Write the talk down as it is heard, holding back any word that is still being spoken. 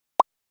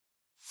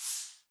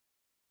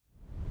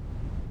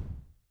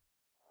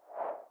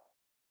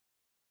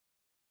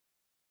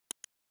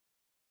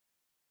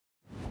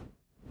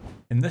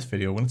In this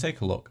video, we're going to take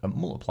a look at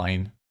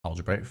multiplying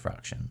algebraic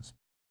fractions.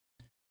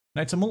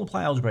 Now, to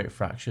multiply algebraic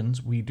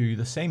fractions, we do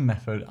the same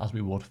method as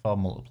we would for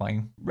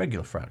multiplying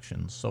regular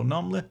fractions. So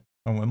normally,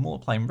 when we're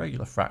multiplying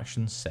regular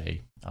fractions,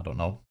 say, I don't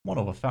know, 1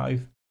 over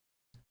 5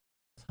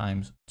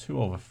 times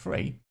 2 over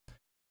 3,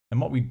 and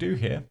what we do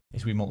here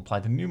is we multiply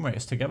the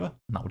numerators together,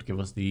 and that would give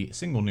us the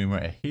single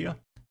numerator here.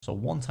 So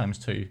 1 times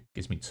 2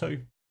 gives me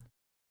 2,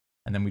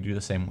 and then we do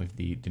the same with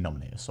the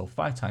denominator. So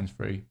 5 times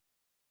 3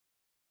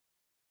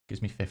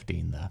 gives me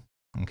 15 there,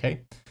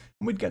 okay?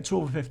 And we'd get 2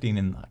 over 15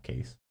 in that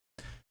case.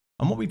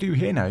 And what we do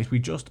here now is we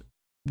just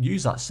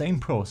use that same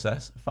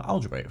process for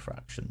algebraic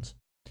fractions.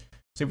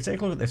 So if we take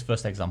a look at this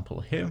first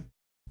example here,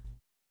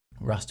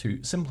 we're asked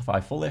to simplify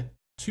fully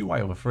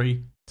 2y over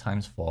 3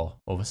 times 4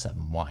 over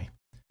 7y.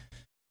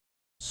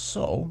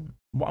 So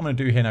what I'm going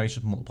to do here now is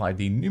just multiply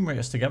the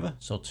numerators together.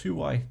 So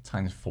 2y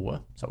times 4,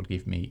 so that would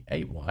give me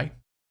 8y.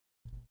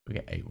 We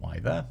get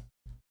 8y there.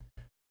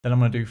 Then I'm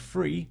going to do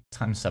 3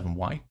 times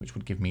 7y, which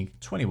would give me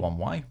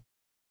 21y.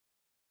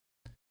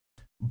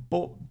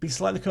 But be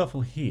slightly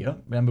careful here.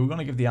 Remember, we're going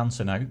to give the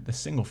answer now, the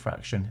single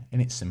fraction, in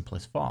its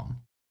simplest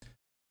form.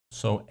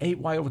 So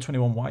 8y over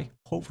 21y,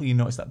 hopefully you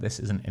notice that this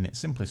isn't in its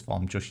simplest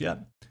form just yet,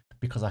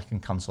 because I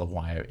can cancel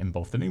y out in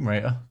both the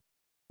numerator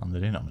and the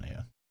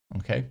denominator.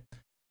 Okay?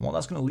 What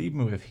that's going to leave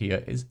me with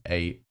here is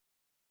 8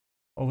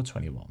 over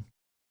 21.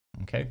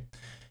 Okay?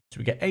 So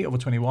we get 8 over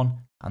 21,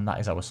 and that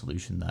is our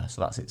solution there.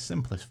 So that's its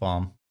simplest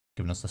form,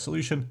 giving us the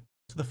solution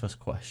to the first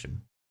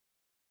question.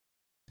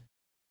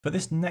 For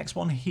this next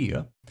one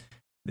here,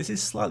 this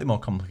is slightly more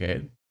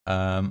complicated.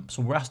 So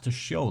we're asked to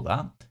show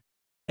that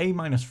a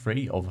minus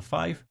 3 over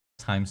 5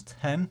 times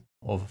 10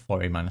 over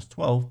 4a minus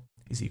 12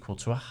 is equal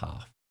to a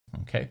half.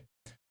 Okay?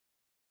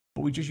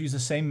 But we just use the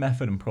same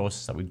method and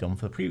process that we've done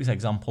for the previous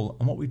example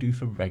and what we do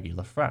for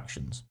regular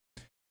fractions.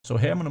 So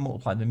here I'm going to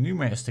multiply the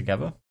numerators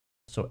together.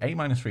 So a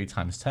minus 3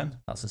 times 10,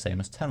 that's the same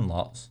as 10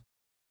 lots.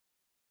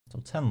 So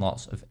 10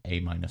 lots of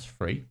a minus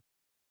 3.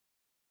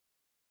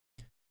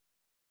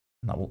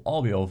 And that will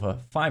all be over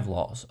 5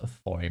 lots of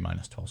 4a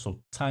minus 12. So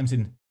times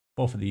in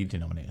both of the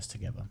denominators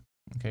together.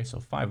 Okay, so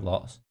 5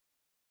 lots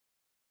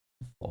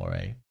of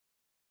 4a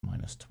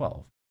minus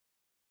 12.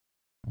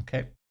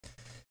 Okay.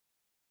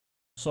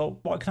 So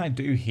what can I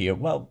do here?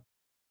 Well,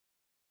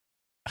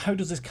 how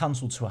does this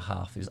cancel to a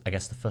half is, I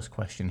guess, the first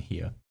question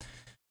here.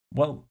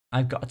 Well,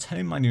 I've got a 10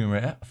 in my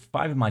numerator, a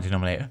 5 in my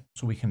denominator,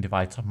 so we can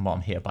divide top and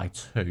bottom here by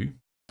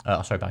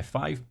by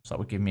 5. So that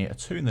would give me a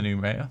 2 in the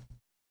numerator.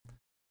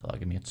 So that'll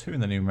give me a 2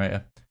 in the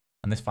numerator,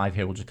 and this 5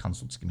 here will just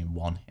cancel to give me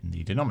 1 in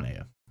the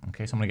denominator.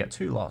 Okay, so I'm going to get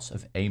 2 lots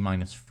of a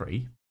minus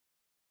 3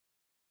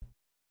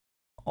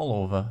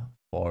 all over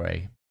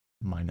 4a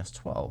minus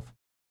 12.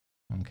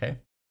 Okay.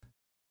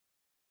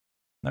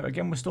 Now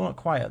again, we're still not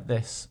quite at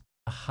this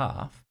a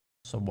half,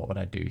 so what would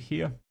I do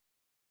here?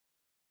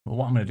 Well,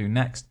 what I'm going to do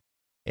next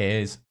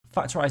is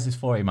factorize this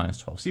 4a minus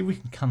 12, see if we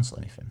can cancel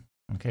anything.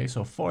 Okay,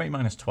 so 4a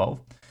minus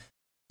 12,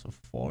 so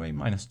 4a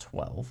minus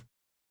 12,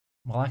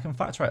 well, I can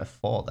factor out a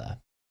 4 there.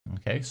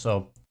 Okay,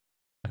 so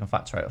I can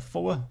factor out a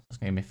 4, so it's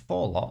going to give me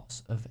 4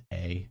 lots of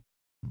a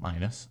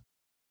minus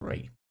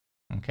 3.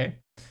 Okay,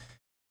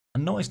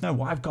 and notice now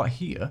what I've got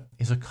here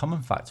is a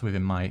common factor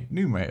within my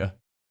numerator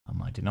and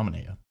my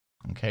denominator.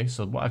 Okay,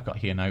 so what I've got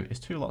here now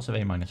is 2 lots of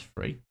a minus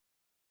 3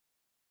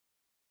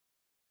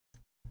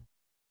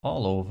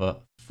 all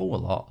over 4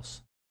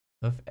 lots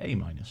of a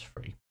minus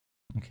 3.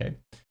 Okay,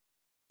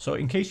 so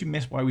in case you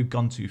missed why we've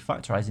gone to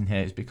factorizing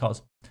here, is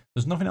because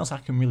there's nothing else I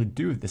can really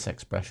do with this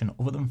expression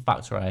other than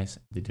factorize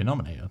the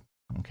denominator.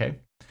 Okay,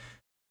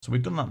 so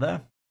we've done that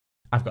there.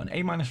 I've got an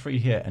a minus 3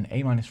 here and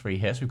a minus 3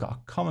 here, so we've got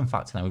a common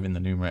factor now within the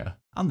numerator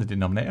and the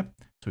denominator,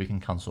 so we can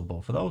cancel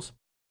both of those.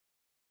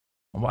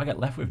 And what I get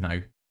left with now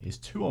is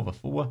 2 over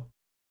 4,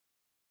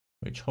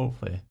 which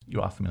hopefully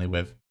you are familiar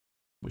with,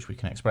 which we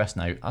can express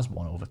now as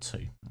 1 over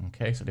 2.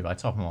 Okay, so divide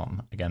top and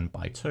bottom again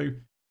by 2,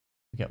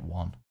 we get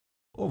 1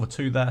 over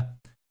 2 there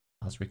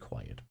as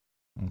required.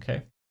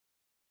 Okay,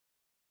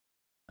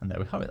 and there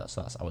we have it.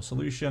 So that's our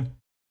solution,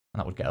 and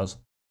that would get us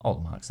all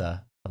the marks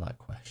there for that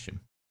question.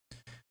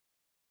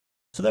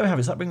 So there we have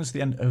it. So that brings us to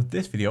the end of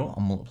this video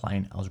on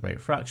multiplying algebraic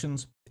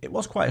fractions. It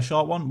was quite a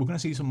short one. We're going to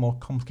see some more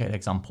complicated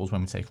examples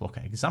when we take a look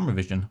at exam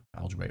revision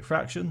for algebraic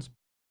fractions.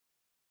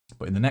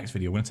 But in the next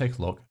video, we're going to take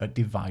a look at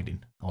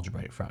dividing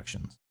algebraic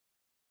fractions.